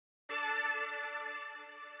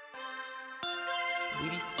We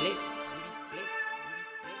be flex.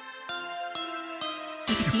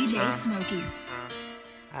 DJ Smokey.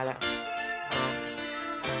 Holla.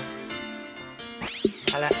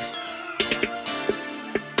 Holla.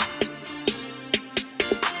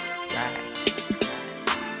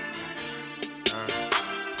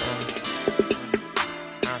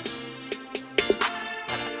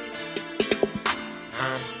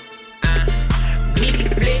 We be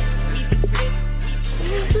flex. We be flex.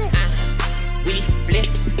 We be flex.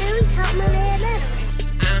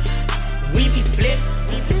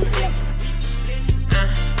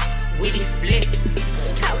 We be flex.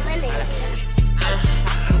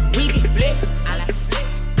 We be flex.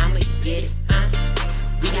 I'ma get it.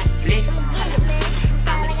 We be flex.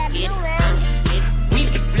 I'ma get it. We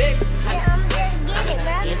be flex. I'ma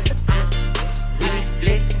get it. We be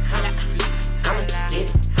flex. I'ma get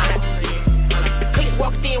it. Click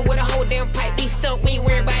walked in with a whole damn pipe. These stuff we ain't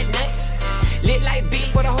worried about nothing. Lit like big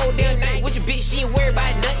for the whole damn night. With your bitch, she ain't worried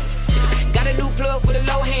about nothing. Got a new plug for the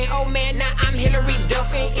low hand. Oh man, now I'm Hillary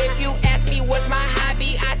Duffin. If you ask me what's my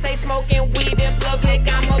hobby, I say smoking weed in public.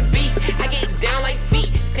 I'm a beast. I get down like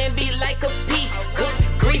feet, send me like a piece. Good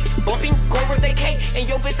grief, bumping corners they can't, and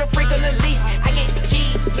yo bitch a freak on the leash. I get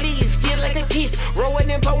cheese, please, shit like a kiss.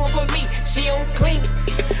 Rolling and blowing for me, she on clean.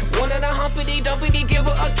 One of the humpity dumpity, give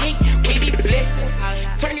her a key. We be flexing.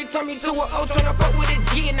 Turn your tummy to an O, tryna fuck with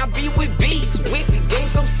a G, and I be with B's. With the game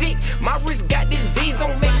so sick, my wrist got disease,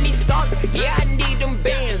 don't make me start. Yeah, I need them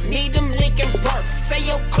bands, need them Linkin Park. Say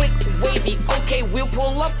yo click wavy, okay, we'll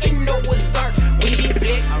pull up and know what's up. We be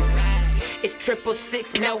flexing. It's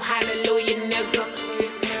 666, no hallelujah, nigga.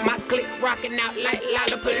 My click rocking out like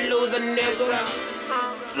Lollapalooza, nigga.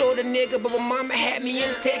 Florida nigga, but my mama had me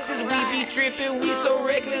in Texas. We be tripping, we so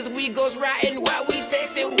reckless. We ghost riding while we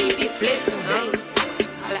texting. We be flexing.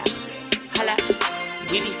 Holla, holla,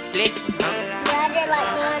 we be flexing.